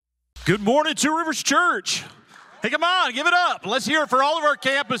Good morning, Two Rivers Church. Hey, come on, give it up. Let's hear it for all of our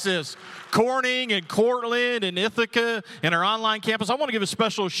campuses, Corning and Cortland and Ithaca and our online campus. I want to give a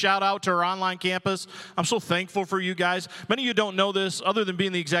special shout out to our online campus. I'm so thankful for you guys. Many of you don't know this. Other than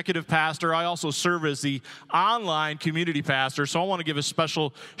being the executive pastor, I also serve as the online community pastor. So I want to give a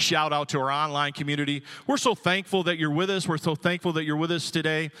special shout out to our online community. We're so thankful that you're with us. We're so thankful that you're with us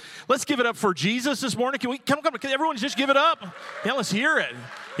today. Let's give it up for Jesus this morning. Can everyone just give it up? Yeah, let's hear it.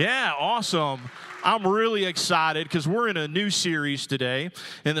 Yeah, awesome. I'm really excited because we're in a new series today.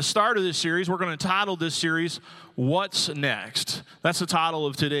 In the start of this series, we're going to title this series, What's Next? That's the title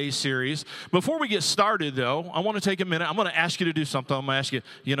of today's series. Before we get started, though, I want to take a minute. I'm going to ask you to do something. I'm going to ask you,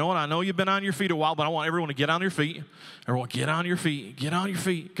 you know what? I know you've been on your feet a while, but I want everyone to get on your feet. Everyone, get on your feet. Get on your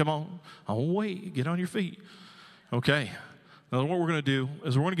feet. Come on. I won't wait. Get on your feet. Okay. Now, what we're going to do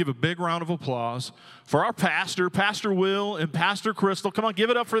is we're going to give a big round of applause for our pastor, Pastor Will and Pastor Crystal. Come on, give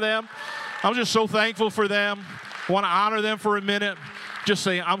it up for them. I'm just so thankful for them. I want to honor them for a minute. Just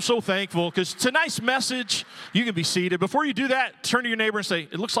say, I'm so thankful because tonight's message, you can be seated. Before you do that, turn to your neighbor and say,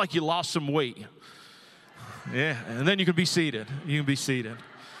 it looks like you lost some weight. Yeah, and then you can be seated. You can be seated.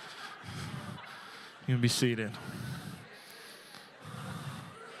 You can be seated.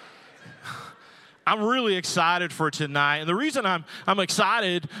 I'm really excited for tonight. And the reason I'm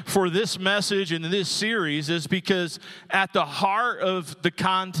excited for this message and this series is because at the heart of the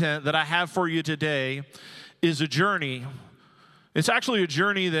content that I have for you today is a journey. It's actually a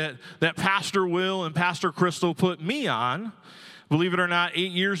journey that Pastor Will and Pastor Crystal put me on. Believe it or not,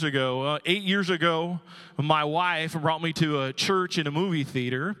 8 years ago. 8 years ago, my wife brought me to a church and a movie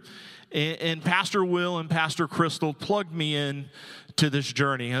theater. And Pastor Will and Pastor Crystal plugged me in to this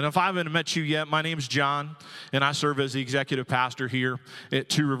journey. And if I haven't met you yet, my name's John, and I serve as the executive pastor here at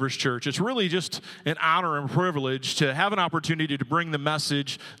Two Rivers Church. It's really just an honor and privilege to have an opportunity to bring the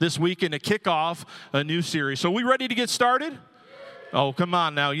message this week and to kick off a new series. So we ready to get started? Oh, come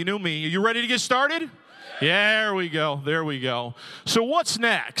on now. You know me. Are you ready to get started? Yeah, there we go. There we go. So what's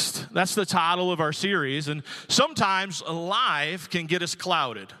next? That's the title of our series. And sometimes life can get us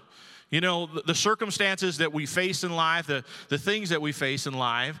clouded. You know, the circumstances that we face in life, the things that we face in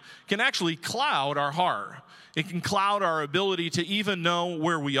life can actually cloud our heart. It can cloud our ability to even know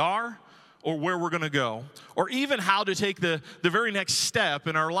where we are or where we're going to go, or even how to take the very next step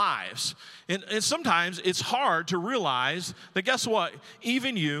in our lives. And sometimes it's hard to realize that, guess what?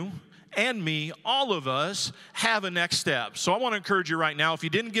 Even you and me, all of us, have a next step. So I want to encourage you right now, if you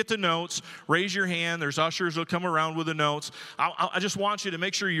didn't get the notes, raise your hand. There's ushers who'll come around with the notes. I just want you to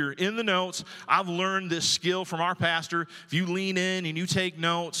make sure you're in the notes. I've learned this skill from our pastor. If you lean in and you take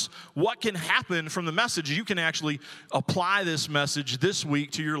notes, what can happen from the message, you can actually apply this message this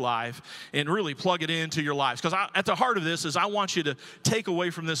week to your life and really plug it into your lives. Because at the heart of this is I want you to take away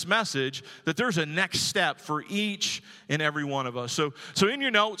from this message that there's a next step for each and every one of us. So in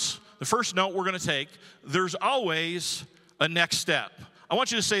your notes, the first note we're going to take, there's always a next step. I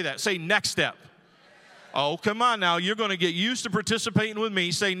want you to say that. Say next step. Oh, come on now. You're going to get used to participating with me.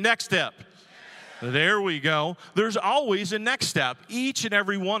 Say next step. There we go. There's always a next step. Each and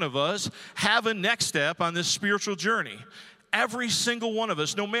every one of us have a next step on this spiritual journey. Every single one of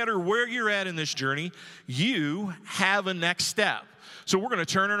us, no matter where you're at in this journey, you have a next step. So we're going to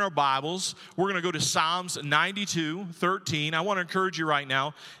turn in our Bibles. We're going to go to Psalms 92:13. I want to encourage you right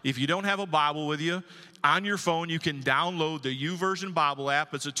now, if you don't have a Bible with you, on your phone, you can download the YouVersion Bible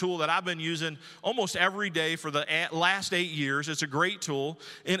app. It's a tool that I've been using almost every day for the last 8 years. It's a great tool,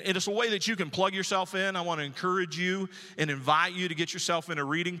 and it's a way that you can plug yourself in. I want to encourage you and invite you to get yourself in a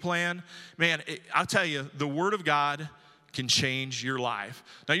reading plan. Man, I'll tell you, the Word of God can change your life.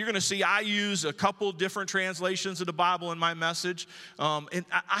 Now, you're going to see I use a couple different translations of the Bible in my message. And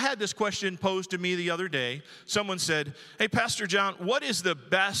I had this question posed to me the other day. Someone said, hey, Pastor John, what is the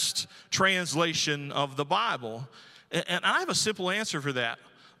best translation of the Bible? And I have a simple answer for that.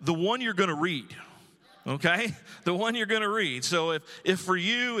 The one you're going to read. Okay? The one you're going to read. So if for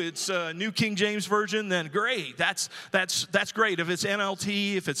you it's a New King James Version, then great. That's great. If it's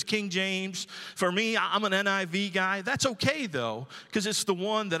NLT, if it's King James, for me, I'm an NIV guy. That's okay, though, because it's the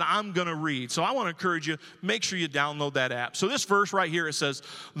one that I'm going to read. So I want to encourage you, make sure you download that app. So this verse right here, it says,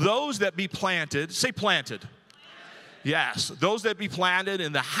 those that be planted, say planted. Yes, those that be planted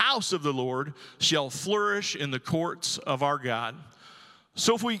in the house of the Lord shall flourish in the courts of our God.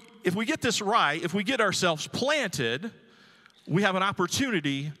 So if we get this right, if we get ourselves planted, we have an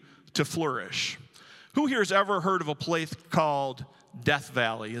opportunity to flourish. Who here has ever heard of a place called Death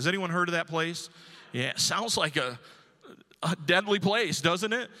Valley? Has anyone heard of that place? Yeah, it sounds like a deadly place,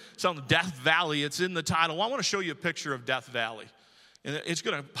 doesn't it? Sounds Death Valley. It's in the title. Well, I want to show you a picture of Death Valley. And it's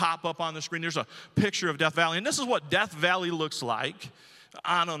going to pop up on the screen. There's a picture of Death Valley. And this is what Death Valley looks like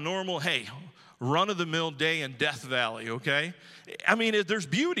on a normal, run-of-the-mill day in Death Valley, okay? I mean, there's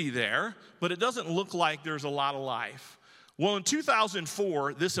beauty there, but it doesn't look like there's a lot of life. Well, in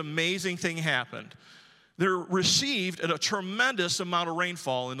 2004, this amazing thing happened. There received a tremendous amount of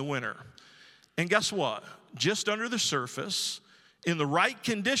rainfall in the winter. And guess what? Just under the surface, in the right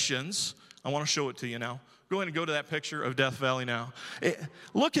conditions, I want to show it to you now. Go ahead and go to that picture of Death Valley now.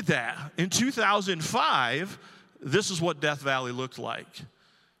 Look at that. In 2005, this is what Death Valley looked like.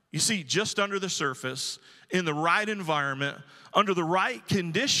 You see, just under the surface, in the right environment, under the right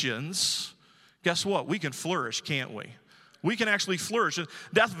conditions, guess what? We can flourish, can't we? We can actually flourish.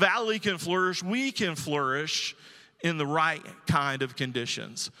 Death Valley can flourish. We can flourish in the right kind of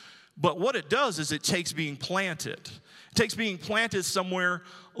conditions. But what it does is it takes being planted. It takes being planted somewhere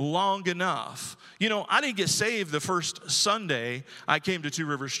long enough. You know, I didn't get saved the first Sunday I came to Two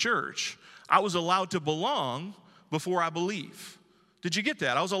Rivers Church. I was allowed to belong before I believe. Did you get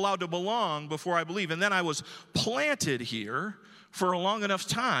that? I was allowed to belong before I believe. And then I was planted here for a long enough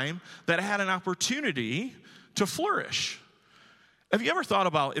time that I had an opportunity to flourish. Have you ever thought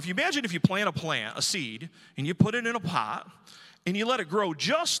about, if you plant a seed, and you put it in a pot, and you let it grow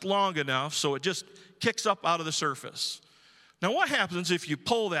just long enough so it just kicks up out of the surface. Now what happens if you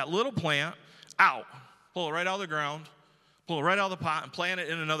pull that little plant out, pull it right out of the ground, pull it right out of the pot, and plant it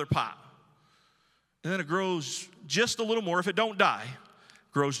in another pot? And then it grows just a little more. If it don't die,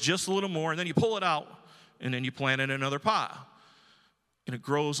 grows just a little more, and then you pull it out, and then you plant it in another pot. And it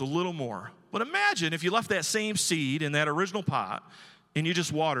grows a little more. But imagine if you left that same seed in that original pot, and you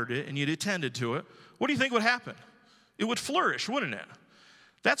just watered it, and you attended to it. What do you think would happen? It would flourish, wouldn't it?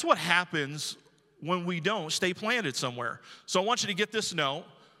 That's what happens when we don't stay planted somewhere. So I want you to get this note.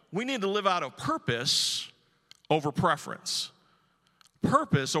 We need to live out of purpose over preference.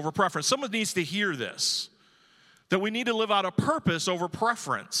 Purpose over preference. Someone needs to hear this, that we need to live out of purpose over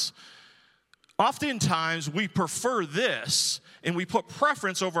preference. Oftentimes, we prefer this, and we put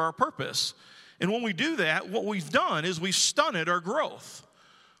preference over our purpose. And when we do that, what we've done is we've stunted our growth.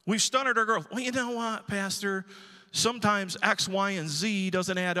 We've stunted our growth. Well, you know what, Pastor? Sometimes X, Y, and Z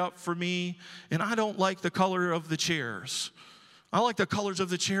doesn't add up for me, and I don't like the color of the chairs. I like the colors of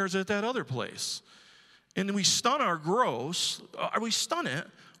the chairs at that other place. And we stun our growth, we stun it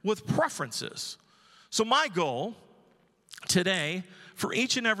with preferences. So my goal today for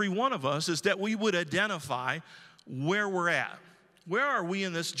each and every one of us is that we would identify where we're at. Where are we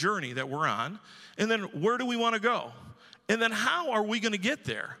in this journey that we're on? And then where do we want to go? And then how are we going to get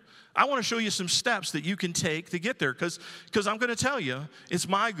there? I want to show you some steps that you can take to get there, because I'm going to tell you, it's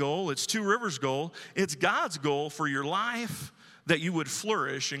my goal, it's Two Rivers' goal, it's God's goal for your life, that you would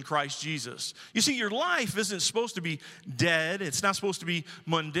flourish in Christ Jesus. You see, your life isn't supposed to be dead. It's not supposed to be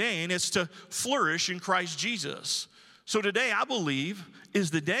mundane. It's to flourish in Christ Jesus. So today, I believe, is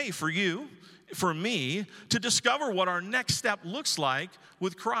the day for you, for me, to discover what our next step looks like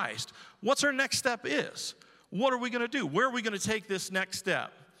with Christ. What's our next step is? What are we going to do? Where are we going to take this next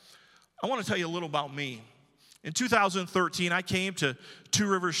step? I want to tell you a little about me. In 2013, I came to Two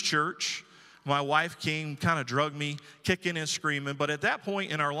Rivers Church. My wife came, kind of drugged me, kicking and screaming. But at that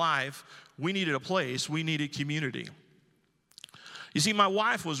point in our life, we needed a place. We needed community. You see, my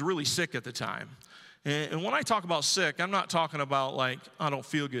wife was really sick at the time. And when I talk about sick, I'm not talking about like, I don't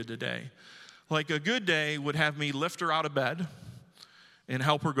feel good today. Like a good day would have me lift her out of bed and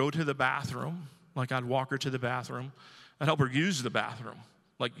help her go to the bathroom. Like I'd walk her to the bathroom. I'd help her use the bathroom.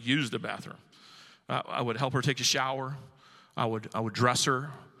 Like use the bathroom. I would help her take a shower. I would dress her.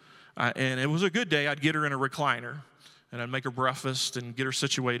 And it was a good day. I'd get her in a recliner, and I'd make her breakfast and get her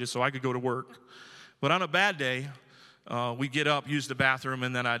situated so I could go to work. But on a bad day, we'd get up, use the bathroom,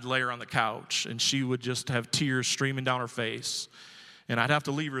 and then I'd lay her on the couch, and she would just have tears streaming down her face. And I'd have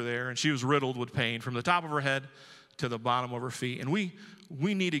to leave her there, and she was riddled with pain from the top of her head to the bottom of her feet. And we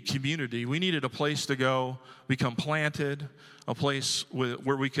needed community. We needed a place to go, become planted, a place where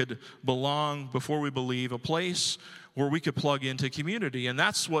we could belong before we believe, a place where we could plug into community. And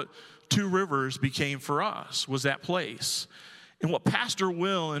that's what Two Rivers became for us, was that place. And what Pastor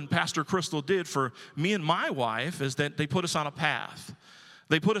Will and Pastor Crystal did for me and my wife is that they put us on a path.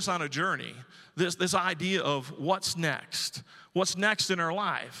 They put us on a journey, this idea of what's next in our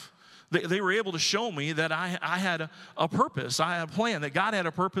life. They were able to show me that I had a purpose, I had a plan, that God had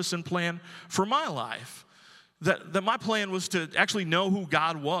a purpose and plan for my life. That my plan was to actually know who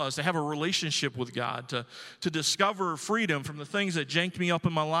God was, to have a relationship with God, to discover freedom from the things that janked me up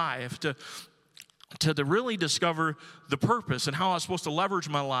in my life, to really discover the purpose and how I was supposed to leverage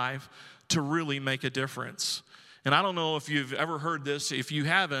my life to really make a difference. And I don't know if you've ever heard this. If you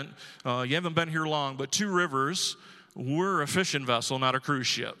haven't been here long, but Two Rivers, we're a fishing vessel, not a cruise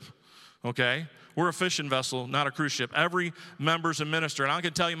ship, okay? We're a fishing vessel, not a cruise ship. Every member's a minister. And I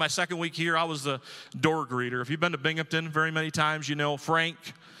can tell you, my second week here, I was the door greeter. If you've been to Binghamton very many times, you know Frank.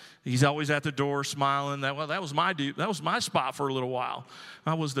 He's always at the door smiling. That was my dude. That was my spot for a little while.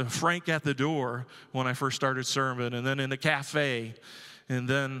 I was the Frank at the door when I first started serving, and then in the cafe, and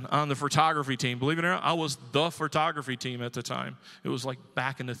then on the photography team. Believe it or not, I was the photography team at the time. It was like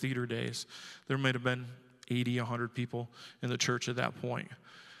back in the theater days. There might have been 80, 100 people in the church at that point.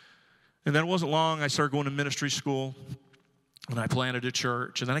 And then it wasn't long, I started going to ministry school, and I planted a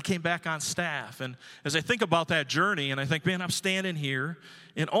church. And then I came back on staff. And as I think about that journey, and I think, man, I'm standing here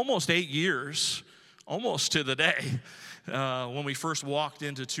in almost 8 years, almost to the day, when we first walked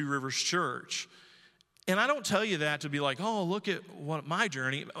into Two Rivers Church. And I don't tell you that to be like, oh, look at my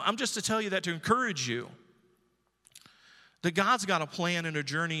journey. I'm just to tell you that to encourage you that God's got a plan and a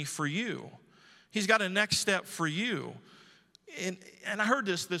journey for you. He's got a next step for you. And I heard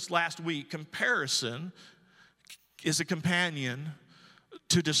this last week. Comparison is a companion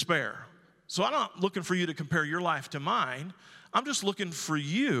to despair. So I'm not looking for you to compare your life to mine. I'm just looking for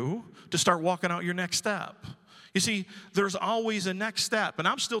you to start walking out your next step. You see, there's always a next step, and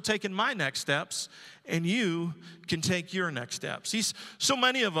I'm still taking my next steps, and you can take your next steps. See, so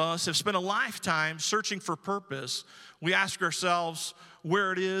many of us have spent a lifetime searching for purpose. We ask ourselves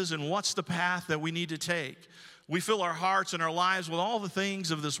where it is and what's the path that we need to take. We fill our hearts and our lives with all the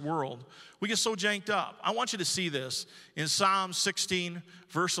things of this world. We get so janked up. I want you to see this in Psalm 16,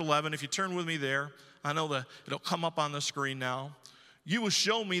 verse 11. If you turn with me there, I know that it'll come up on the screen now. You will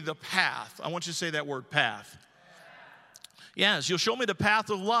show me the path. I want you to say that word, path. Yes, you'll show me the path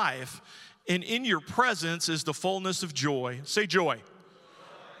of life, and in your presence is the fullness of joy. Say joy.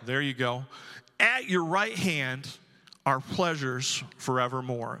 There you go. At your right hand are pleasures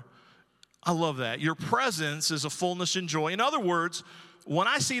forevermore. I love that. Your presence is a fullness and joy. In other words, when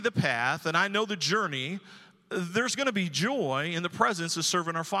I see the path and I know the journey, there's going to be joy in the presence of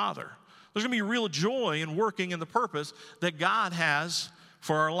serving our Father. There's going to be real joy in working in the purpose that God has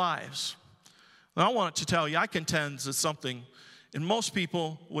for our lives. And I want to tell you, I contend that something, and most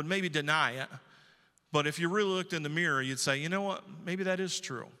people would maybe deny it, but if you really looked in the mirror, you'd say, you know what, maybe that is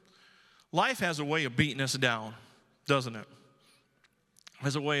true. Life has a way of beating us down, doesn't it? It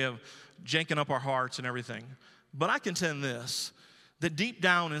has a way of janking up our hearts and everything. But I contend this, that deep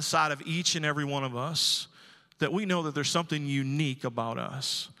down inside of each and every one of us, that we know that there's something unique about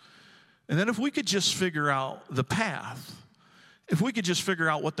us. And then if we could just figure out the path, if we could just figure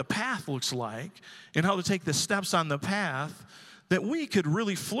out what the path looks like and how to take the steps on the path, that we could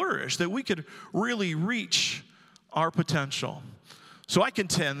really flourish, that we could really reach our potential. So I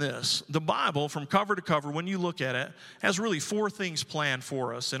contend this. The Bible, from cover to cover, when you look at it, has really 4 things planned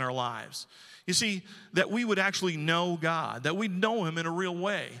for us in our lives. You see, that we would actually know God, that we'd know Him in a real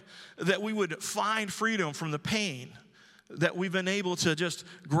way, that we would find freedom from the pain that we've been able to just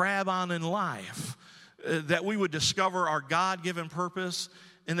grab on in life, that we would discover our God-given purpose,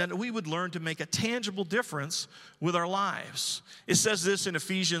 and that we would learn to make a tangible difference with our lives. It says this in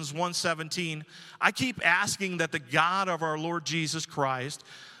Ephesians 1:17, I keep asking that the God of our Lord Jesus Christ,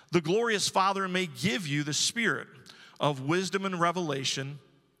 the glorious Father, may give you the spirit of wisdom and revelation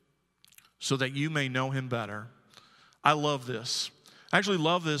so that you may know Him better. I love this. I actually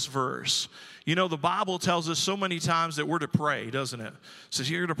love this verse. You know, the Bible tells us so many times that we're to pray, doesn't it? It says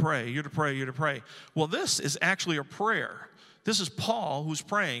you're to pray, you're to pray, you're to pray. Well, this is actually a prayer. This is Paul who's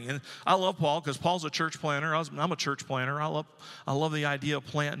praying. And I love Paul because Paul's a church planner. I'm a church planner. I love the idea of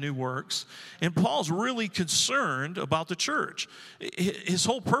planting new works. And Paul's really concerned about the church. His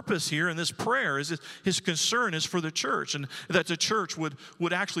whole purpose here in this prayer is his concern is for the church and that the church would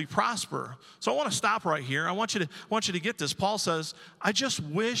actually prosper. So I want to stop right here. I want you to get this. Paul says, I just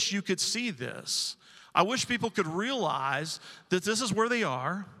wish you could see this. I wish people could realize that this is where they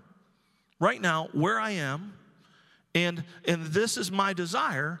are right now, where I am. And this is my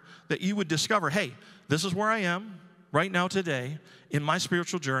desire, that you would discover, hey, this is where I am right now today in my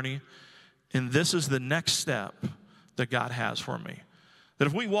spiritual journey, and this is the next step that God has for me. That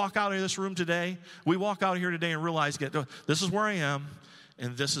if we walk out of this room today, we walk out here today and realize, this is where I am,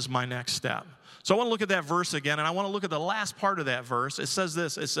 and this is my next step. So I want to look at that verse again, and I want to look at the last part of that verse. It says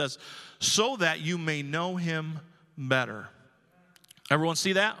this, it says, so that you may know Him better. Everyone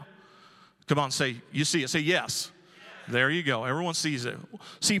see that? Come on, you see it. Say yes. There you go. Everyone sees it.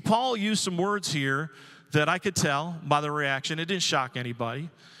 See, Paul used some words here that I could tell by the reaction. It didn't shock anybody.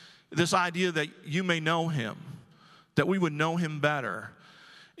 This idea that you may know Him, that we would know Him better.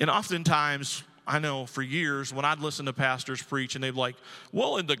 And oftentimes, I know for years when I'd listen to pastors preach and they'd be like,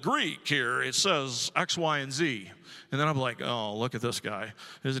 well, in the Greek here, it says X, Y, and Z. And then I'm like, oh, look at this guy.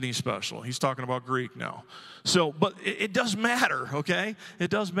 Isn't he special? He's talking about Greek now. So, but it does matter, okay? It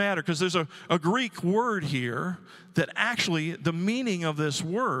does matter because there's a Greek word here that actually, the meaning of this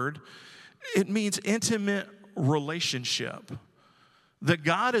word, it means intimate relationship. That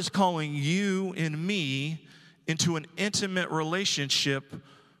God is calling you and me into an intimate relationship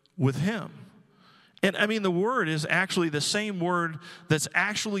with Him. And I mean, the word is actually the same word that's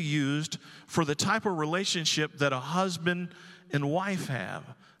actually used for the type of relationship that a husband and wife have.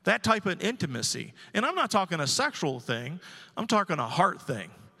 That type of intimacy. And I'm not talking a sexual thing. I'm talking a heart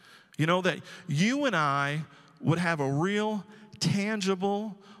thing. You know, that you and I would have a real,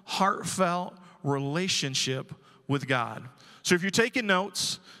 tangible, heartfelt relationship with God. So if you're taking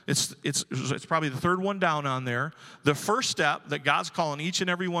notes, it's probably the third one down on there. The first step that God's calling each and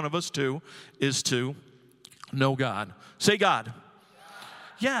every one of us to is to know God. Say God.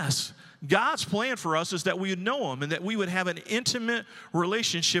 Yes. God's plan for us is that we would know Him and that we would have an intimate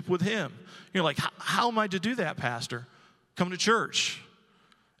relationship with Him. You're like, how am I to do that, Pastor? Come to church.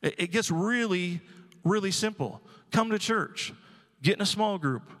 It gets really, really simple. Come to church. Get in a small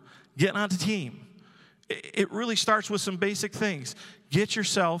group. Get on a team. It really starts with some basic things. Get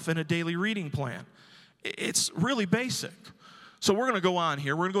yourself in a daily reading plan. It's really basic. So we're going to go on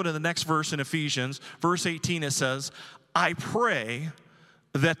here. We're going to go to the next verse in Ephesians. Verse 18, it says, I pray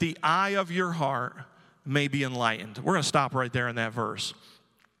that the eye of your heart may be enlightened. We're going to stop right there in that verse.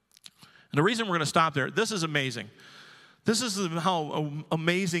 And the reason we're going to stop there, this is amazing. This is how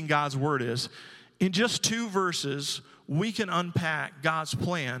amazing God's word is. In just 2 verses, we can unpack God's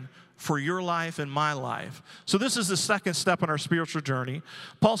plan for your life and my life. So this is the second step in our spiritual journey.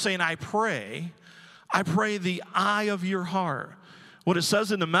 Paul's saying, I pray the eye of your heart. What it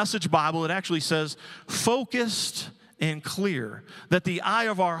says in the Message Bible, it actually says focused and clear. That the eye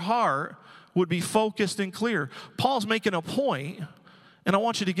of our heart would be focused and clear. Paul's making a point, and I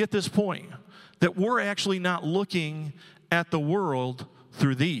want you to get this point, that we're actually not looking at the world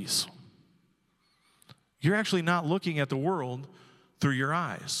through these. You're actually not looking at the world through your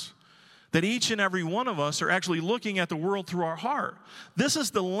eyes. That each and every one of us are actually looking at the world through our heart. This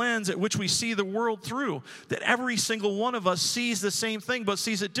is the lens at which we see the world through. That every single one of us sees the same thing but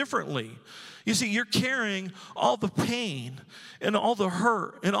sees it differently. You see, you're carrying all the pain and all the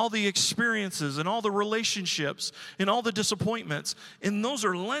hurt and all the experiences and all the relationships and all the disappointments. And those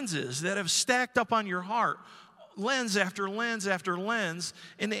are lenses that have stacked up on your heart. Lens after lens after lens.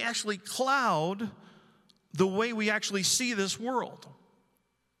 And they actually cloud the way we actually see this world.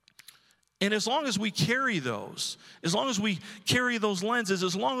 And as long as we carry those, as long as we carry those lenses,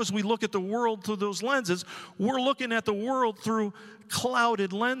 as long as we look at the world through those lenses, we're looking at the world through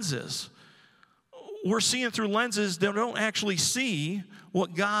clouded lenses. We're seeing through lenses that don't actually see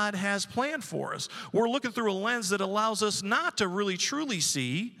what God has planned for us. We're looking through a lens that allows us not to really truly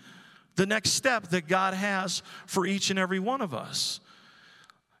see the next step that God has for each and every one of us.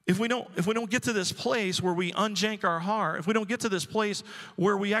 If we don't get to this place where we unjank our heart, if we don't get to this place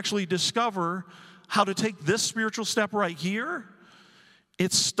where we actually discover how to take this spiritual step right here,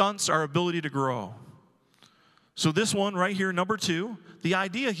 it stunts our ability to grow. So this one right here, number 2, the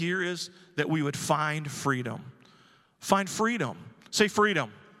idea here is that we would find freedom. Find freedom. Say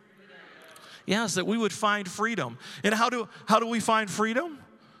freedom. Yes, that we would find freedom. And how do we find freedom?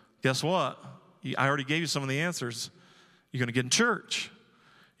 Guess what? I already gave you some of the answers. You're going to get in church.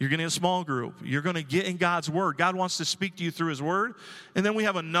 You're going to get a small group. You're going to get in God's Word. God wants to speak to you through His Word. And then we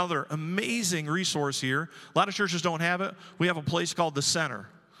have another amazing resource here. A lot of churches don't have it. We have a place called The Center.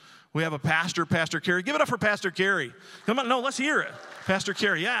 We have a pastor, Pastor Carey. Give it up for Pastor Carey. Come on, no, let's hear it. Pastor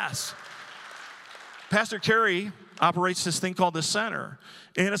Carey, yes. Pastor Carey operates this thing called The Center.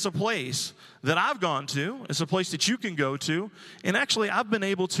 And it's a place that I've gone to. It's a place that you can go to. And actually, I've been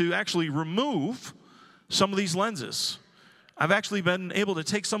able to actually remove some of these lenses. I've actually been able to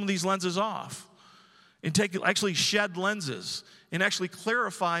take some of these lenses off and actually shed lenses and actually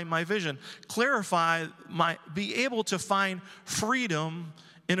clarify my vision, be able to find freedom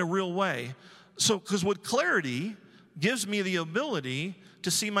in a real way. So, because with clarity gives me the ability to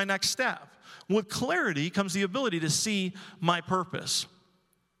see my next step. With clarity comes the ability to see my purpose.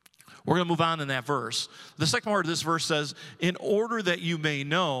 We're going to move on in that verse. The second part of this verse says, in order that you may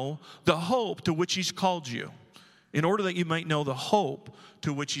know the hope to which He's called you. In order that you might know the hope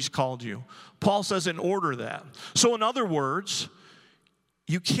to which He's called you. Paul says in order that. So in other words,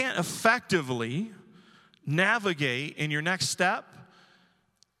 you can't effectively navigate in your next step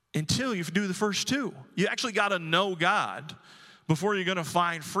until you do the first 2. You actually got to know God before you're going to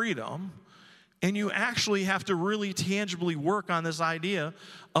find freedom. And you actually have to really tangibly work on this idea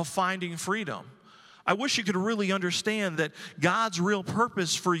of finding freedom. I wish you could really understand that God's real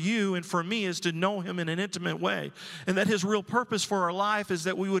purpose for you and for me is to know him in an intimate way. And that his real purpose for our life is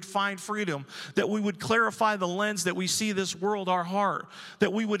that we would find freedom, that we would clarify the lens that we see this world, our heart,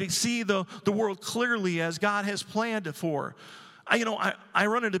 that we would see the world clearly as God has planned it for. I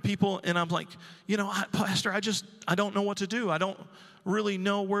run into people and I'm like, Pastor, I don't know what to do. I don't really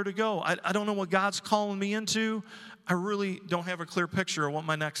know where to go. I don't know what God's calling me into. I really don't have a clear picture of what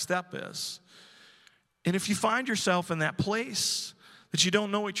my next step is. And if you find yourself in that place that you don't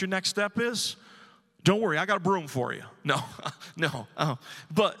know what your next step is, don't worry, I got a broom for you. No.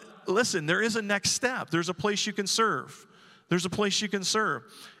 But listen, there is a next step. There's a place you can serve. There's a place you can serve.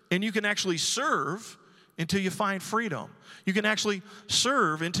 And you can actually serve until you find freedom. You can actually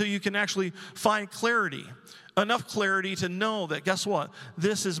serve until you can actually find clarity. Enough clarity to know that, guess what?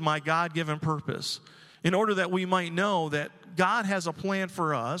 This is my God-given purpose. In order that we might know that God has a plan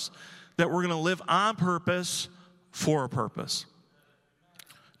for us, that we're going to live on purpose for a purpose.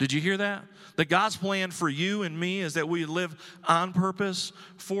 Did you hear that? That God's plan for you and me is that we live on purpose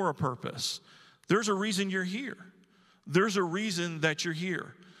for a purpose. There's a reason you're here. There's a reason that you're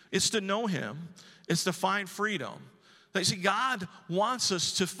here. It's to know him. It's to find freedom. You see, God wants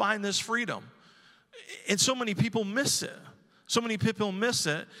us to find this freedom. And so many people miss it. So many people miss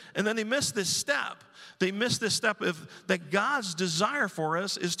it, and then they miss this step. They miss this step of that God's desire for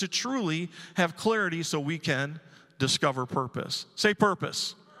us is to truly have clarity so we can discover purpose. Say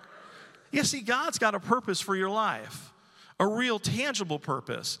purpose. Yeah, see, God's got a purpose for your life, a real tangible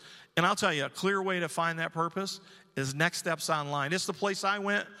purpose. And I'll tell you, a clear way to find that purpose is Next Steps Online. It's the place I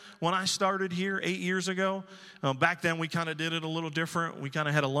went when I started here 8 years ago. Back then, we kind of did it a little different. We kind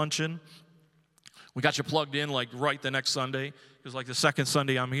of had a luncheon. We got you plugged in like right the next Sunday. Because like the second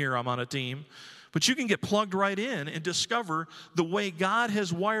Sunday I'm here, I'm on a team. But you can get plugged right in and discover the way God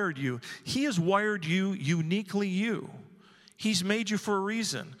has wired you. He has wired you uniquely you. He's made you for a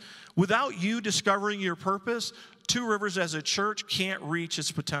reason. Without you discovering your purpose, Two Rivers as a church can't reach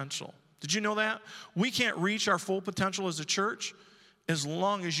its potential. Did you know that? We can't reach our full potential as a church as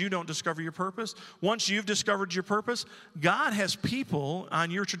long as you don't discover your purpose. Once you've discovered your purpose, God has people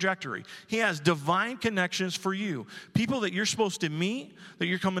on your trajectory. He has divine connections for you. People that you're supposed to meet, that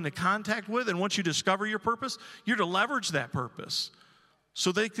you're coming into contact with, and once you discover your purpose, you're to leverage that purpose.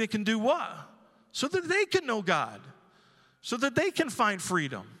 So they can do what? So that they can know God. So that they can find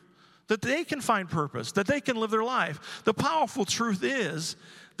freedom. That they can find purpose. That they can live their life. The powerful truth is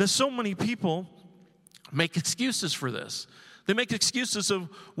that so many people make excuses for this. They make excuses of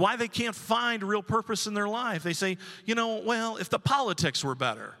why they can't find real purpose in their life. They say, if the politics were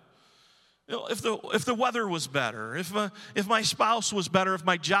better, if the weather was better, if my spouse was better, if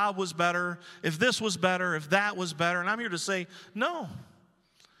my job was better, if this was better, if that was better. And I'm here to say, no,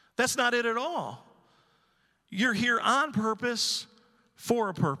 that's not it at all. You're here on purpose for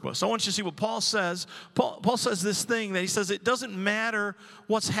a purpose. I want you to see what Paul says. Paul says this thing that he says, it doesn't matter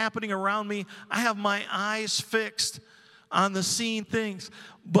what's happening around me. I have my eyes fixed on the seen things,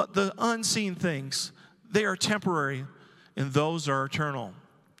 but the unseen things, they are temporary, and those are eternal.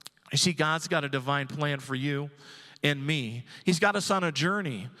 You see, God's got a divine plan for you and me. He's got us on a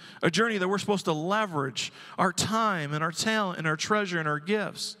journey that we're supposed to leverage our time and our talent and our treasure and our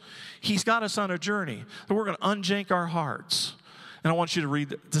gifts. He's got us on a journey that we're going to unjank our hearts. And I want you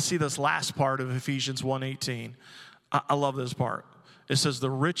to see this last part of Ephesians 1:18. I love this part. It says, the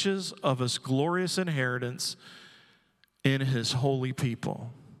riches of his glorious inheritance in his holy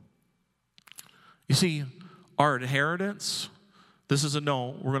people. You see, our inheritance, this is a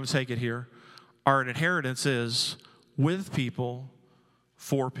no, we're going to take it here. Our inheritance is with people,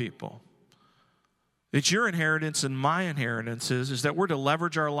 for people. It's your inheritance and my inheritance is that we're to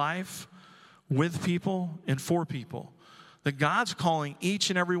leverage our life with people and for people. That God's calling each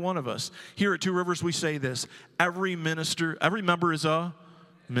and every one of us. Here at Two Rivers, we say this, every member is a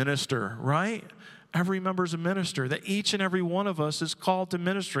minister, right? Every member is a minister, that each and every one of us is called to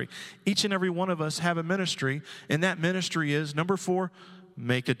ministry. Each and every one of us have a ministry, and that ministry is, number 4,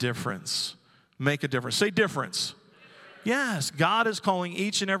 make a difference. Make a difference. Say difference. Yes, God is calling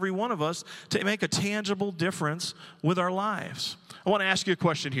each and every one of us to make a tangible difference with our lives. I want to ask you a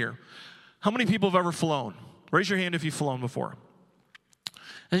question here. How many people have ever flown? Raise your hand if you've flown before.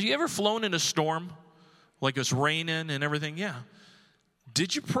 Have you ever flown in a storm? Like it's raining and everything? Yeah.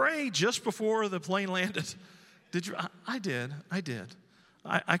 Did you pray just before the plane landed? Did you? I did.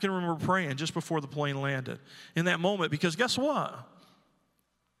 I can remember praying just before the plane landed. In that moment, because guess what?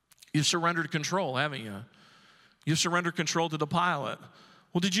 You've surrendered control, haven't you? You've surrendered control to the pilot.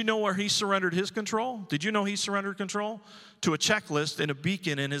 Well, did you know where he surrendered his control? Did you know he surrendered control? To a checklist and a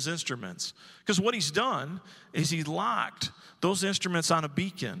beacon in his instruments. Because what he's done is he locked those instruments on a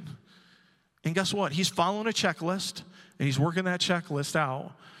beacon. And guess what? He's following a checklist, and he's working that checklist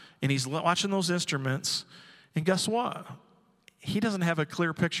out, and he's watching those instruments. And guess what? He doesn't have a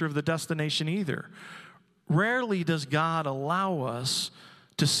clear picture of the destination either. Rarely does God allow us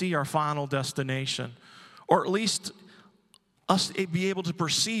to see our final destination, or at least us be able to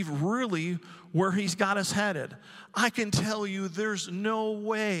perceive really where he's got us headed. I can tell you there's no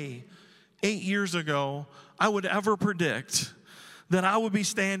way 8 years ago I would ever predict that I would be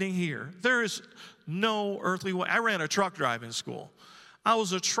standing here. There is no earthly way. I ran a truck driving school. I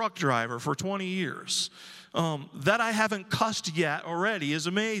was a truck driver for 20 years. That I haven't cussed yet already is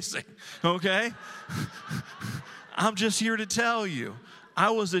amazing, okay? I'm just here to tell you, I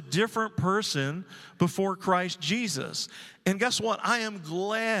was a different person before Christ Jesus. And guess what? I am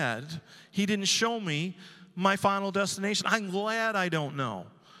glad he didn't show me my final destination. I'm glad I don't know.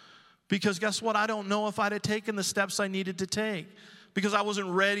 Because guess what? I don't know if I'd have taken the steps I needed to take. Because I wasn't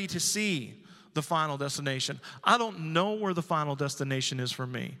ready to see the final destination. I don't know where the final destination is for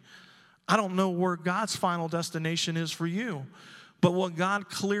me. I don't know where God's final destination is for you. But what God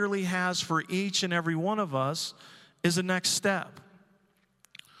clearly has for each and every one of us is the next step.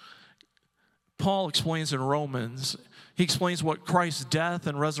 Paul explains in Romans, he explains what Christ's death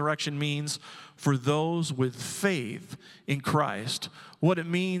and resurrection means for those with faith in Christ, what it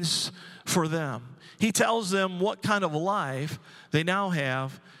means for them. He tells them what kind of life they now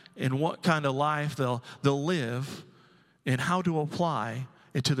have and what kind of life they'll live and how to apply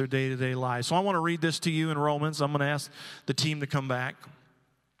it to their day-to-day lives. So I want to read this to you in Romans. I'm going to ask the team to come back.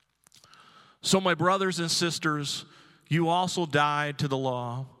 So my brothers and sisters, you also died to the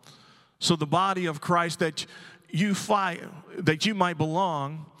law. So the body of Christ that you fight, that you might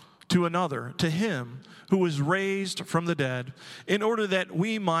belong to another, to him who was raised from the dead, in order that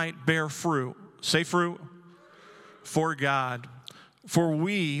we might bear fruit. Say fruit. For God. For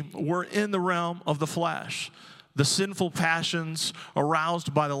we were in the realm of the flesh. The sinful passions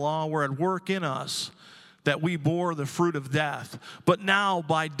aroused by the law were at work in us, that we bore the fruit of death. But now,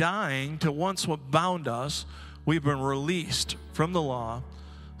 by dying to once what bound us, we've been released from the law,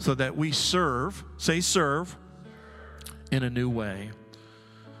 so that we serve, say serve, in a new way.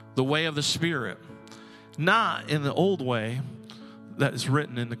 The way of the Spirit, not in the old way that is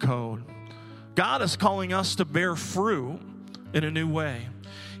written in the code. God is calling us to bear fruit in a new way.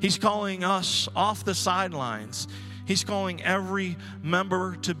 He's calling us off the sidelines. He's calling every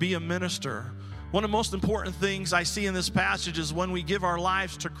member to be a minister. One of the most important things I see in this passage is when we give our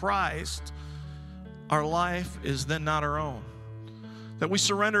lives to Christ, our life is then not our own. That we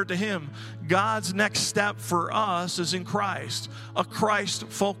surrender to him. God's next step for us is in Christ, a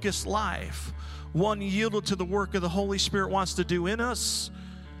Christ-focused life, one yielded to the work of the Holy Spirit wants to do in us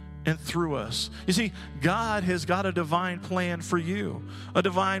and through us. You see, God has got a divine plan for you, a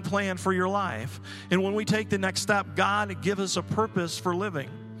divine plan for your life. And when we take the next step, God gives us a purpose for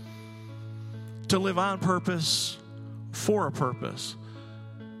living, to live on purpose, for a purpose.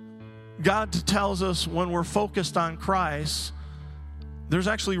 God tells us when we're focused on Christ, there's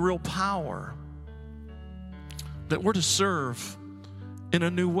actually real power, that we're to serve in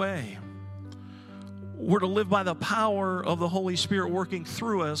a new way. We're to live by the power of the Holy Spirit working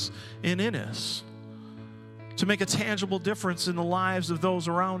through us and in us, to make a tangible difference in the lives of those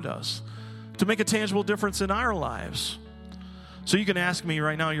around us, to make a tangible difference in our lives. So you can ask me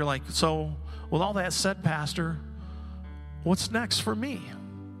right now, you're like, so with all that said, Pastor, what's next for me?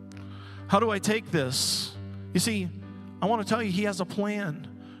 How do I take this? You see, I want to tell you, he has a plan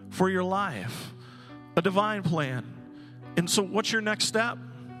for your life, a divine plan. And so what's your next step?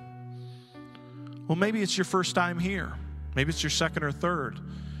 Well, maybe it's your first time here. Maybe it's your second or third.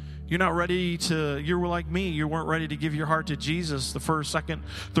 You're not ready to, you're like me, you weren't ready to give your heart to Jesus the first, second,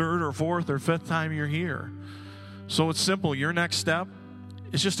 third, or fourth, or fifth time you're here. So it's simple. Your next step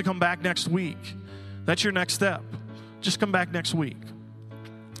is just to come back next week. That's your next step. Just come back next week.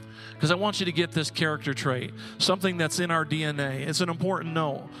 Because I want you to get this character trait, something that's in our DNA. It's an important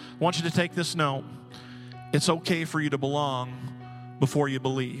note. I want you to take this note. It's okay for you to belong before you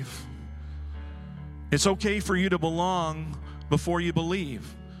believe. It's okay for you to belong before you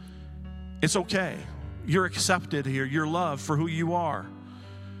believe. It's okay. You're accepted here. You're loved for who you are.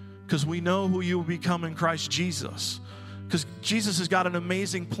 Because we know who you will become in Christ Jesus. Because Jesus has got an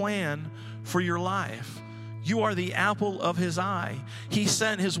amazing plan for your life. You are the apple of his eye. He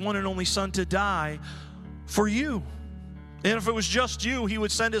sent his one and only son to die for you. And if it was just you, he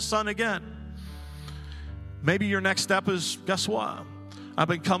would send his son again. Maybe your next step is, guess what? I've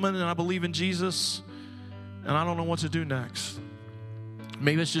been coming and I believe in Jesus, and I don't know what to do next.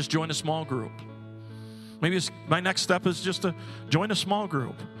 Maybe it's just join a small group. Maybe my next step is just to join a small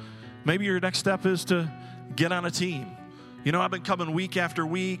group. Maybe your next step is to get on a team. You know, I've been coming week after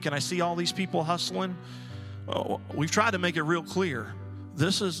week, and I see all these people hustling. We've tried to make it real clear.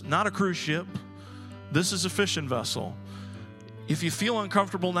 This is not a cruise ship. This is a fishing vessel. If you feel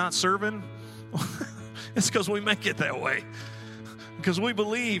uncomfortable not serving, it's because we make it that way. Because we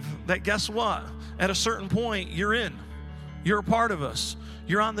believe that, guess what? At a certain point, you're in. You're a part of us.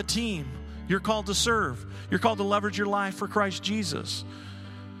 You're on the team. You're called to serve. You're called to leverage your life for Christ Jesus.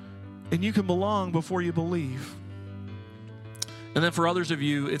 And you can belong before you believe. And then for others of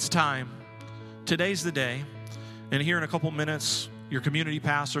you, it's time. Today's the day. And here in a couple minutes, your community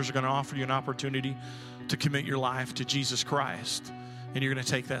pastors are going to offer you an opportunity to commit your life to Jesus Christ. And you're going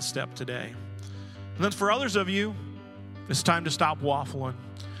to take that step today. And then for others of you, it's time to stop waffling.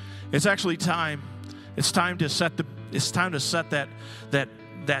 It's actually time. It's time to set that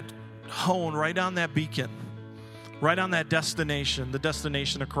hone right on that beacon, right on that destination, the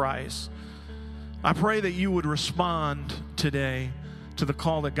destination of Christ. I pray that you would respond today to the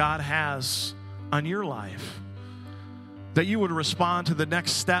call that God has on your life, that you would respond to the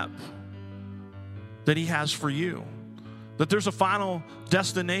next step that He has for you, that there's a final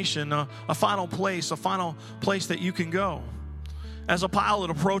destination, a final place that you can go. As a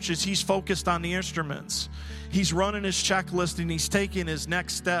pilot approaches, he's focused on the instruments. He's running his checklist and he's taking his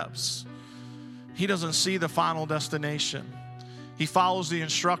next steps. He doesn't see the final destination. He follows the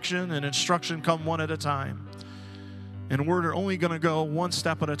instruction, and instruction come one at a time. And we're only going to go one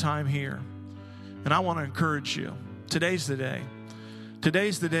step at a time here. And I want to encourage you. Today's the day.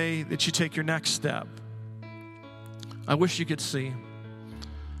 Today's the day that you take your next step. I wish you could see.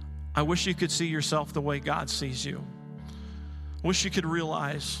 I wish you could see yourself the way God sees you. I wish you could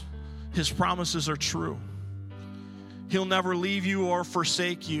realize His promises are true. He'll never leave you or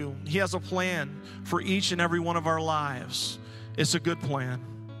forsake you. He has a plan for each and every one of our lives. It's a good plan.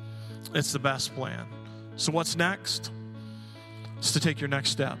 It's the best plan. So what's next? It's to take your next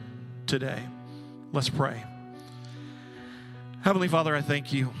step today. Let's pray. Heavenly Father, I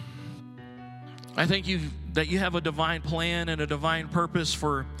thank you. I thank you that you have a divine plan and a divine purpose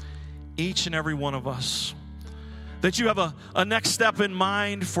for each and every one of us. That you have a next step in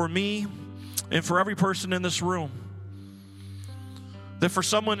mind for me and for every person in this room. That for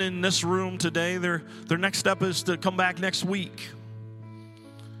someone in this room today, their next step is to come back next week.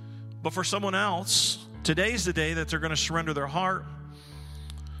 But for someone else, today's the day that they're going to surrender their heart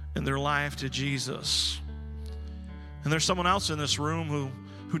and their life to Jesus. And there's someone else in this room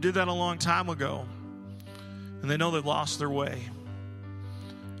who did that a long time ago. And they know they've lost their way.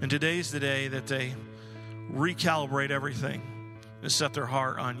 And today's the day that they recalibrate everything and set their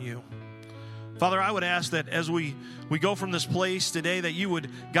heart on you. Father, I would ask that as we go from this place today, that you would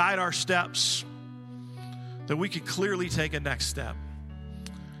guide our steps, that we could clearly take a next step.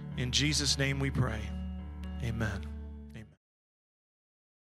 In Jesus' name we pray. Amen.